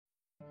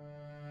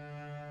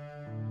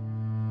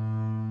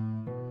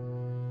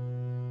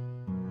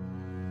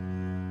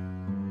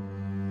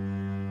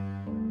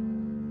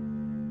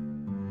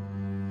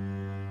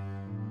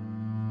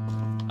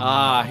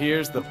Ah,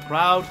 here's the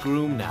proud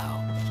groom now.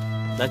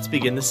 Let's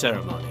begin the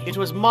ceremony. It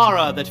was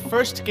Mara that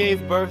first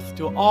gave birth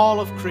to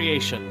all of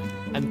creation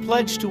and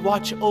pledged to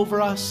watch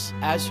over us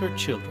as her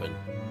children.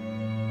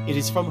 It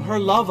is from her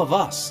love of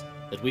us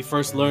that we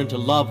first learned to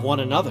love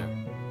one another.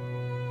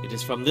 It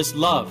is from this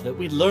love that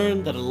we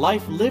learn that a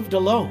life lived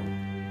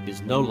alone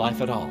is no life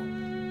at all.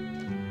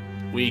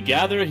 We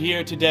gather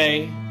here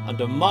today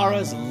under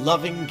Mara's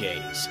loving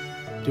gaze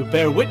to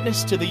bear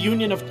witness to the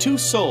union of two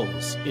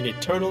souls in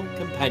eternal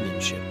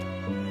companionship.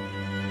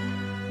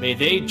 May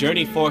they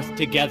journey forth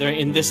together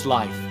in this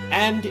life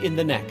and in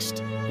the next,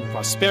 in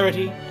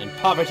prosperity and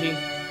poverty,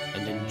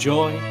 and in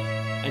joy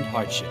and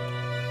hardship.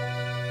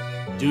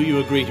 Do you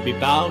agree to be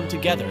bound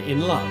together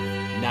in love,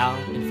 now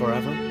and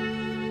forever?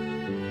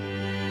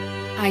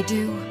 I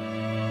do,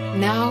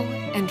 now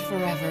and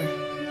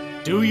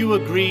forever. Do you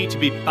agree to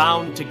be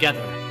bound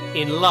together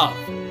in love,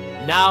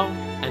 now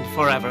and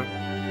forever?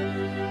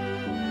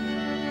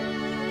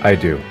 I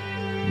do,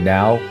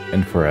 now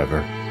and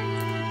forever.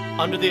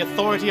 Under the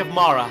authority of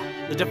Mara,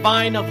 the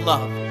divine of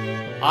love,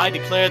 I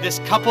declare this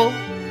couple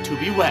to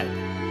be wed.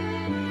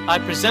 I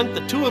present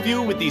the two of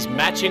you with these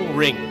matching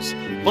rings,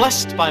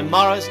 blessed by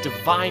Mara's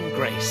divine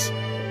grace.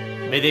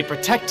 May they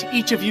protect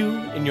each of you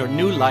in your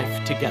new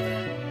life together.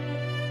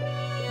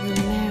 We're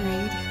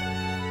married.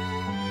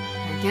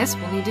 I guess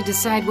we'll need to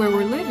decide where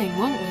we're living,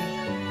 won't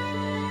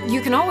we?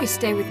 You can always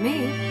stay with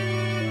me.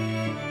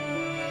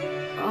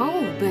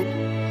 Oh, but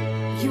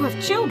you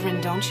have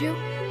children, don't you?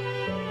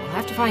 We'll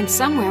have to find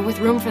somewhere with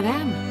room for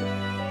them.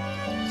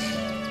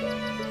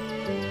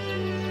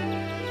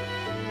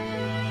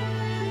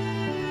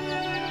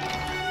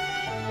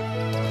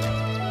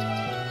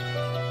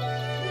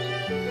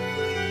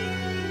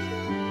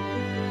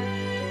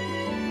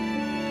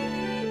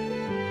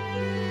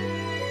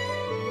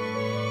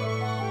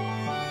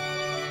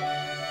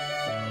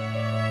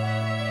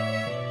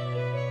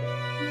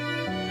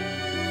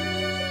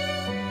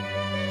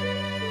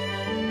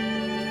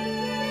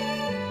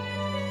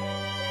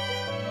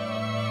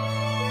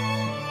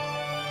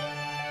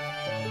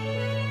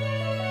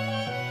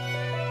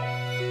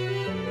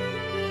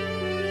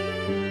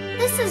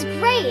 This is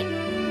great!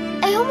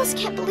 I almost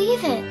can't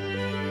believe it.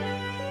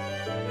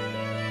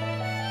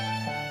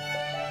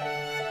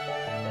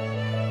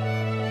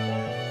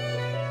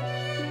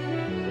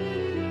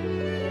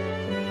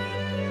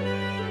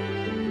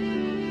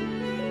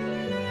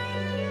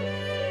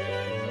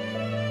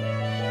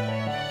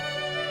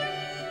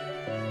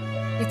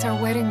 It's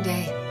our wedding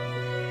day.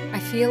 I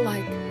feel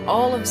like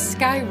all of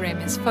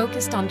Skyrim is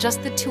focused on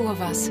just the two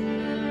of us.